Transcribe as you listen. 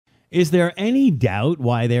Is there any doubt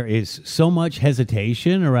why there is so much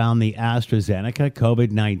hesitation around the AstraZeneca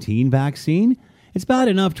COVID-19 vaccine? It's bad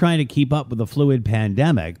enough trying to keep up with the fluid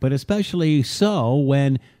pandemic, but especially so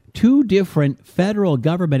when two different federal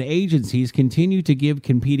government agencies continue to give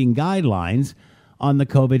competing guidelines on the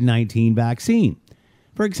COVID-19 vaccine.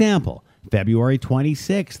 For example, February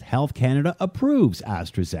 26th, Health Canada approves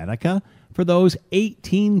AstraZeneca for those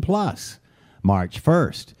 18 plus. March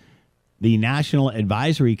 1st, the National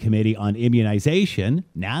Advisory Committee on Immunization,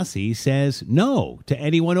 NACI, says no to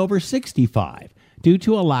anyone over 65 due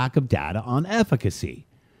to a lack of data on efficacy.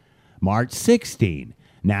 March 16,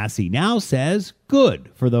 NACI now says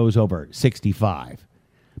good for those over 65.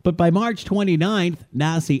 But by March 29th,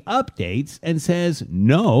 NACI updates and says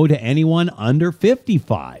no to anyone under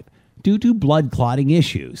 55 due to blood clotting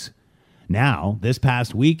issues. Now, this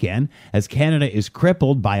past weekend, as Canada is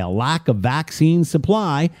crippled by a lack of vaccine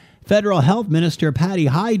supply, Federal Health Minister Patty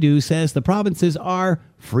Hajdu says the provinces are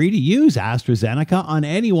free to use AstraZeneca on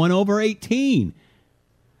anyone over 18,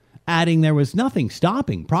 adding there was nothing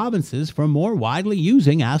stopping provinces from more widely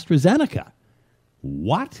using AstraZeneca.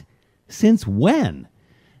 What? Since when?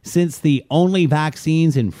 Since the only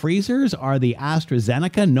vaccines in freezers are the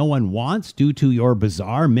AstraZeneca no one wants due to your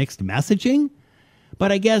bizarre mixed messaging?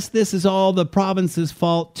 But I guess this is all the province's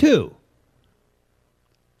fault too.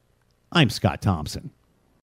 I'm Scott Thompson.